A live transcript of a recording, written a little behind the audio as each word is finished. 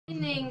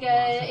playing.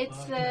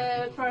 It's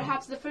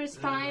perhaps the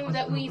first time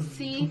that we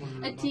see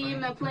a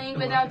team playing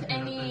without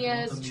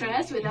any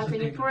stress, without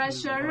any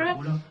pressure.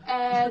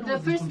 The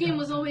first game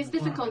was always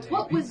difficult.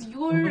 What was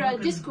your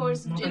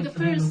discourse in the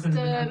first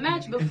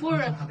match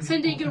before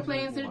sending your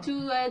players to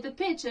the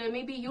pitch?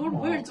 Maybe your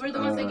words were the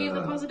ones that gave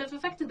the positive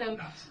effect to them.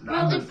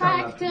 Well, in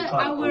fact,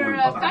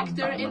 our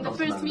factor in the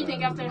first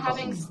meeting after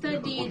having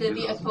studied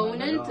the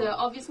opponent,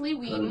 obviously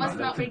we must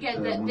not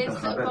forget that this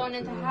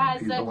opponent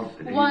has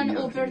won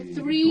over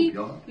 3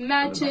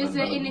 matches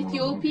in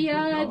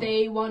Ethiopia.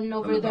 They won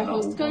over the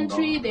host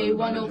country, they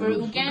won over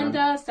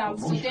Uganda, South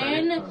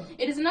Sudan.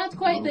 It is not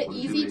quite the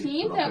easy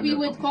team that we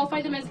would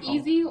qualify them as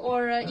easy or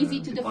easy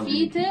to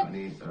defeat.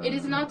 It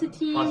is not a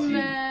team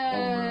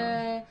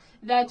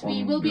that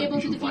we will be able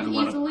to defeat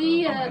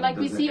easily. Like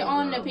we see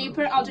on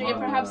paper, Algeria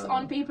perhaps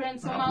on paper, and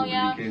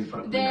Somalia,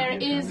 there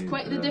is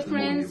quite the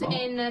difference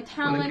in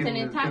talent and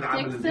in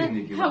tactics.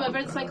 However,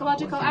 the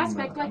psychological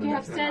aspect, like you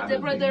have said,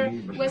 Brother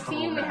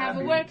Wasim, we have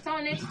worked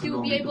on it to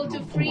be able to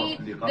free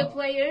the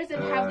players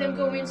and have them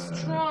go in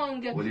strong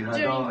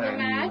during the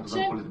match.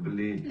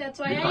 That's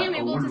why I am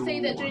able to say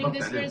that during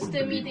this first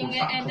meeting,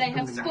 and I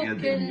have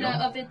spoken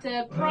of it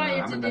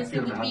prior to this,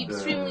 it would be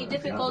extremely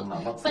difficult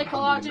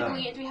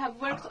psychologically, and we have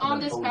worked on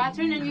this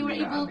pattern, and we were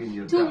able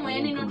to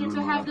win in order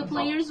to have the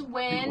players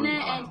win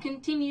and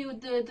continue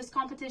this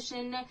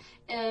competition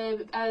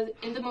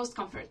in the most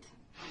comfort.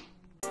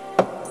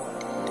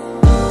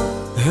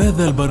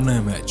 هذا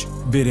البرنامج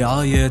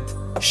برعاية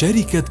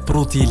شركة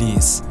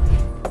بروتيليس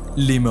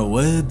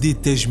لمواد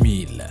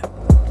التجميل.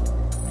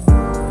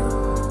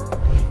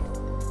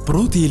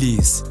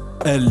 بروتيليس،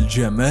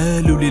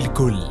 الجمال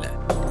للكل.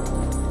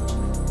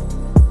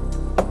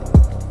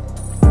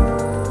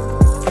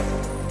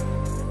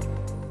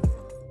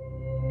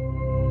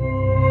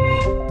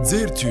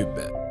 دزاير تيوب،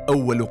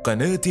 أول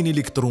قناة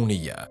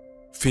إلكترونية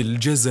في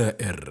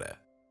الجزائر.